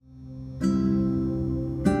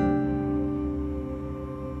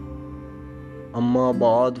اما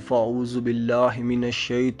بعد فاعوذ باللہ من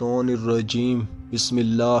الشیطان الرجیم بسم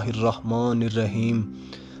اللہ الرحمن الرحیم۔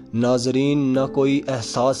 ناظرین، نہ کوئی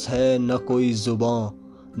احساس ہے نہ کوئی زباں،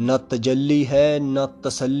 نہ تجلی ہے نہ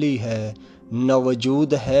تسلی ہے، نہ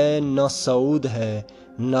وجود ہے نہ صعود ہے،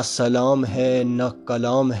 نہ سلام ہے نہ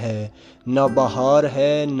کلام ہے، نہ بہار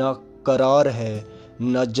ہے نہ قرار ہے،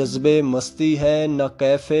 نہ جذب مستی ہے نہ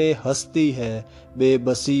کیف ہستی ہے، بے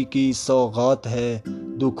بسی کی سوغات ہے،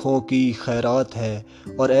 دکھوں کی خیرات ہے۔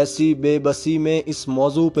 اور ایسی بے بسی میں اس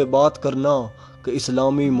موضوع پہ بات کرنا کہ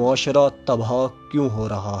اسلامی معاشرہ تباہ کیوں ہو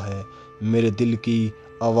رہا ہے، میرے دل کی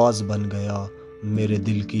آواز بن گیا، میرے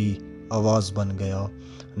دل کی آواز بن گیا۔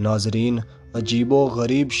 ناظرین، عجیب و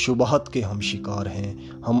غریب شبہات کے ہم شکار ہیں،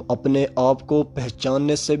 ہم اپنے آپ کو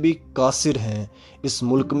پہچاننے سے بھی قاصر ہیں۔ اس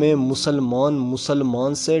ملک میں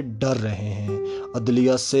مسلمان سے ڈر رہے ہیں،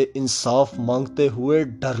 عدلیہ سے انصاف مانگتے ہوئے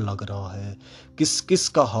ڈر لگ رہا ہے۔ کس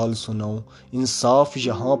کا حال سناؤں، انصاف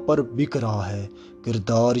یہاں پر بک رہا ہے،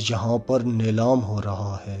 کردار یہاں پر نیلام ہو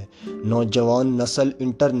رہا ہے۔ نوجوان نسل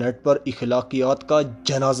انٹرنیٹ پر اخلاقیات کا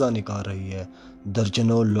جنازہ نکال رہی ہے،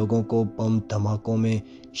 درجنوں لوگوں کو بم دھماکوں میں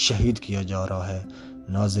شہید کیا جا رہا ہے۔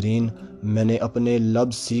 ناظرین، میں نے اپنے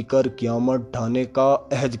لب سی کر قیامت ڈھانے کا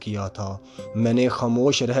عہد کیا تھا، میں نے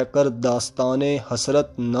خاموش رہ کر داستان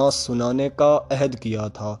حسرت نہ سنانے کا عہد کیا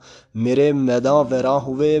تھا۔ میرے میداں ویراں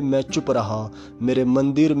ہوئے میں چپ رہا، میرے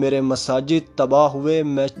مندر میرے مساجد تباہ ہوئے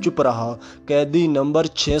میں چپ رہا۔ قیدی نمبر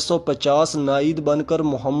 650 نائد بن کر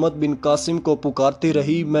محمد بن قاسم کو پکارتی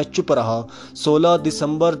رہی، میں چپ رہا۔ 16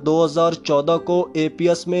 دسمبر 2014 کو اے پی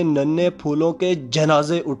ایس میں ننھے پھولوں کے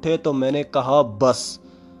جنازے اٹھے تو میں نے کہا بس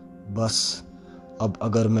اب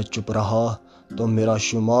اگر میں چپ رہا تو میرا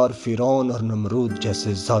شمار فرعون اور نمرود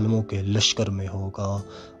جیسے ظالموں کے لشکر میں ہوگا۔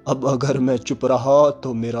 اب اگر میں چپ رہا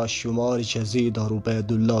تو میرا شمار یزید اور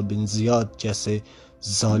عبید اللہ بن زیاد جیسے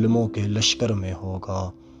ظالموں کے لشکر میں ہوگا۔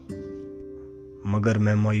 مگر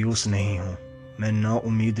میں مایوس نہیں ہوں، میں نا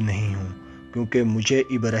امید نہیں ہوں، کیونکہ مجھے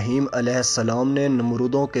ابراہیم علیہ السلام نے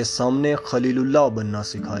نمرودوں کے سامنے خلیل اللہ بننا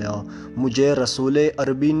سکھایا، مجھے رسول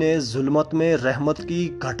عربی نے ظلمت میں رحمت کی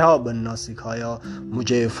گھٹا بننا سکھایا،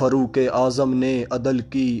 مجھے فاروق اعظم نے عدل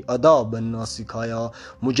کی ادا بننا سکھایا،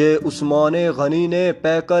 مجھے عثمان غنی نے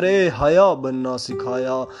پیکر حیا بننا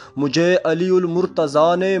سکھایا، مجھے علی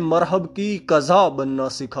المرتضیٰ نے مرحب کی قضا بننا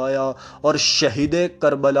سکھایا، اور شہید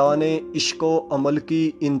کربلا نے عشق و عمل کی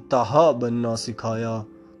انتہا بننا سکھایا۔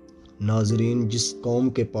 ناظرین، جس قوم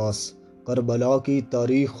کے پاس کربلا کی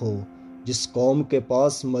تاریخ ہو، جس قوم کے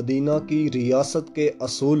پاس مدینہ کی ریاست کے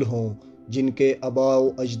اصول ہوں، جن کے آباء و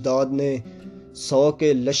اجداد نے 100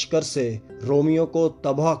 کے لشکر سے رومیوں کو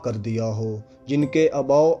تباہ کر دیا ہو، جن کے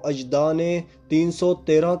آباء و اجداد نے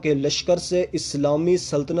 313 کے لشکر سے اسلامی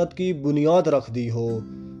سلطنت کی بنیاد رکھ دی ہو،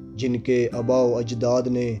 جن کے آباء و اجداد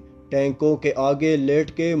نے ٹینکوں کے آگے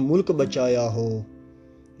لیٹ کے ملک بچایا ہو،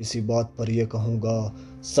 اسی بات پر یہ کہوں گا،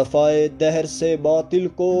 صفائے دہر سے باطل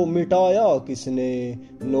کو مٹایا کس نے،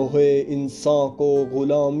 نوح انسان کو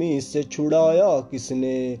غلامی سے چھڑایا کس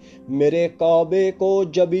نے، میرے کعبے کو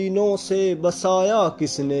جبینوں سے بسایا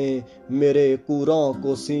کس نے، میرے قرآن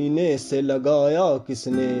کو سینے سے لگایا کس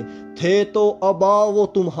نے، تھے تو آباء وہ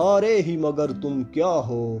تمہارے ہی مگر تم کیا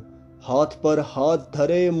ہو، ہاتھ پر ہاتھ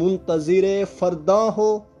دھرے منتظر فرداں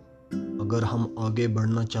ہو۔ اگر ہم آگے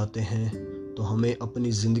بڑھنا چاہتے ہیں تو ہمیں اپنی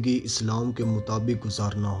زندگی اسلام کے مطابق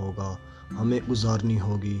گزارنا ہوگا، ہمیں گزارنی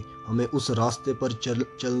ہوگی، ہمیں اس راستے پر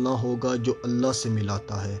چلنا ہوگا جو اللہ سے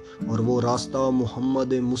ملاتا ہے، اور وہ راستہ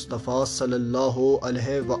محمد مصطفیٰ صلی اللہ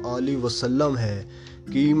علیہ وآلہ وسلم ہے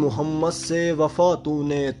کہ محمد سے وفا تو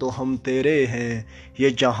نے تو ہم تیرے ہیں، یہ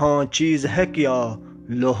جہاں چیز ہے کیا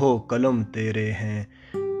لوح و قلم تیرے ہیں۔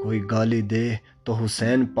 کوئی گالی دے تو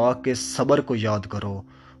حسین پاک کے صبر کو یاد کرو،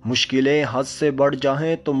 مشکلیں حد سے بڑھ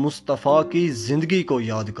جائیں تو مصطفیٰ کی زندگی کو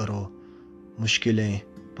یاد کرو۔ مشکلیں،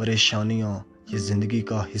 پریشانیاں یہ زندگی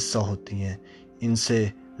کا حصہ ہوتی ہیں، ان سے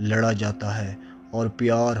لڑا جاتا ہے اور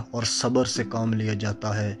پیار اور صبر سے کام لیا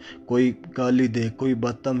جاتا ہے۔ کوئی گالی دے، کوئی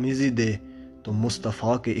بدتمیزی دے تو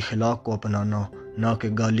مصطفیٰ کے اخلاق کو اپنانا، نہ کہ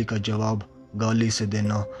گالی کا جواب گالی سے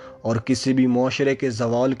دینا۔ اور کسی بھی معاشرے کے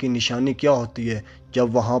زوال کی نشانی کیا ہوتی ہے؟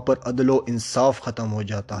 جب وہاں پر عدل و انصاف ختم ہو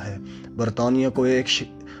جاتا ہے۔ برطانیہ کو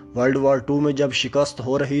ورلڈ وار 2 میں جب شکست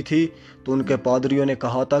ہو رہی تھی تو ان کے پادریوں نے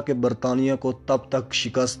کہا تھا کہ برطانیہ کو تب تک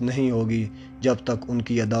شکست نہیں ہوگی جب تک ان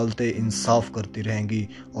کی عدالتیں انصاف کرتی رہیں گی،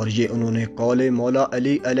 اور یہ انہوں نے قول مولا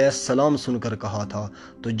علی علیہ السلام سن کر کہا تھا۔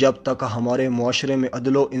 تو جب تک ہمارے معاشرے میں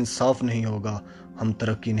عدل و انصاف نہیں ہوگا، ہم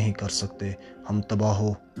ترقی نہیں کر سکتے، ہم تباہ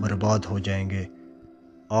و برباد ہو جائیں گے۔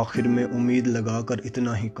 آخر میں امید لگا کر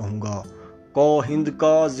اتنا ہی کہوں گا، کو ہند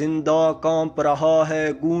کا زندہ کانپ رہا ہے،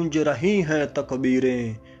 گونج رہی ہیں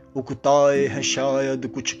تکبیریں، اکتائے ہیں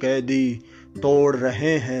شاید کچھ قیدی توڑ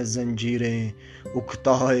رہے ہیں زنجیریں،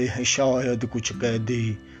 اکتائے ہیں شاید کچھ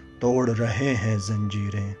قیدی توڑ رہے ہیں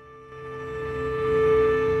زنجیریں۔